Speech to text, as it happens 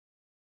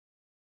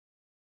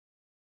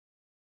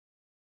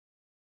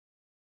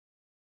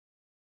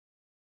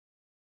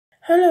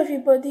Hello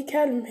everybody,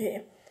 Callum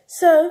here.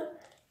 So,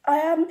 I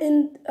have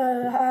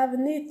a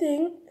new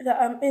thing that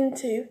I'm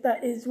into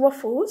that is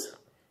waffles.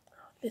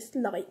 This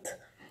light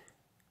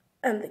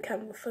and the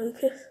camera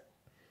focus.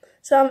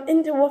 So I'm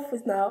into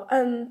waffles now,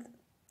 and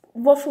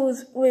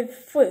waffles with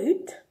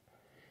fruit.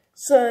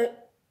 So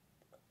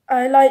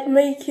I like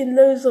making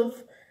loads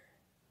of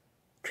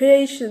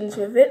creations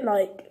with it,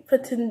 like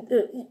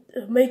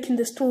making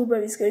the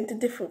strawberries go into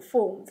different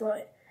forms,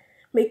 like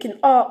making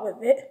art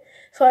with it.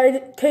 So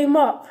I came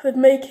up with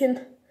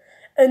making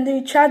a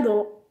new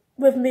channel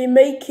with me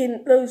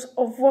making loads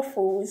of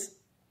waffles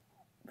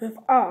with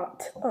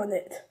art on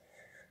it.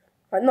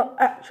 Like not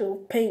actual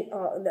paint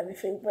art and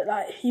everything, but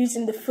like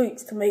using the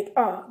fruits to make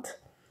art.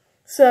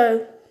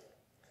 So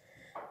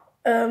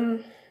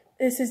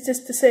this is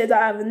just to say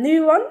that I have a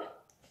new one.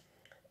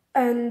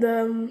 And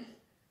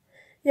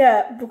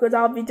yeah, because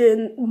I'll be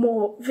doing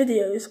more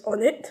videos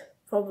on it,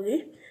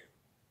 probably.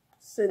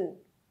 So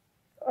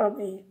I'll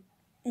be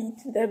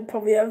eating them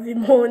probably every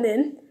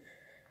morning,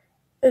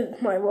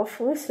 my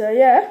waffles, so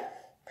yeah.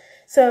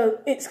 So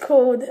it's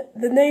called,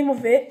 the name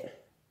of it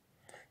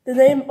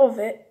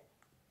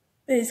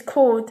is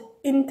called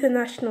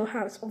International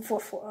House of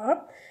Waffle Art.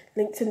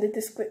 Links in the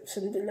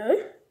description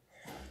below.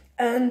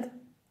 And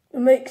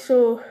make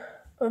sure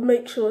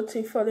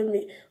to follow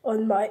me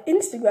on my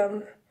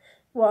Instagram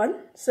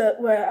one, so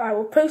where I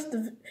will post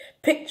the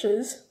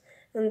pictures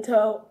and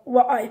tell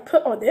what I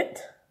put on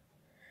it.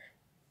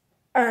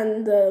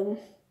 And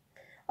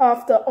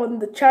after on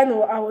the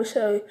channel I will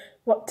show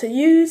what to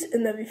use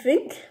and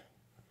everything,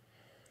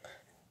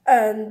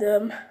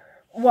 and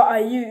what I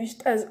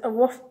used as a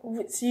waffle,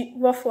 which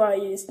waffle I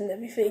used and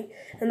everything,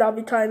 and I'll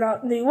be trying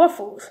out new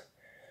waffles,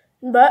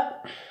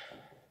 but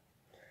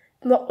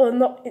not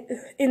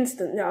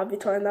instantly. I'll be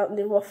trying out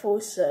new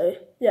waffles, so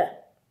yeah.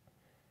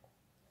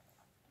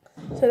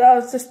 So that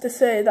was just to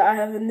say that I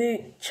have a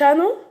new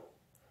channel,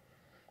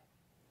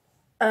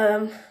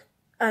 and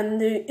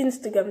new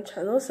Instagram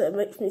channel, so it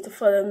makes me to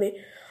follow me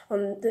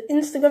on the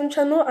Instagram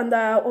channel, and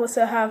I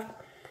also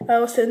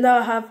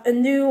now have a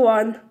new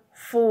one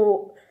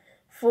for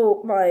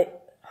my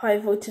High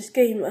Voltage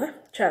Gamer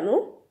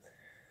channel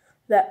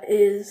that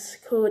is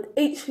called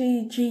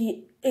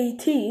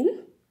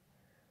HVG18.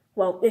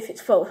 Well, if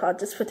it's false, I'll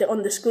just put it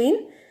on the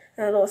screen,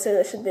 and also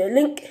there should be a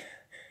link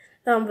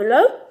down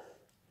below.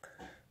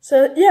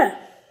 So yeah,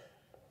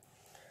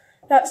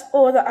 that's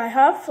all that I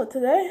have for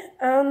today,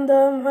 and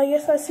I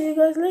guess I'll see you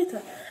guys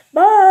later.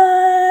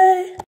 Bye!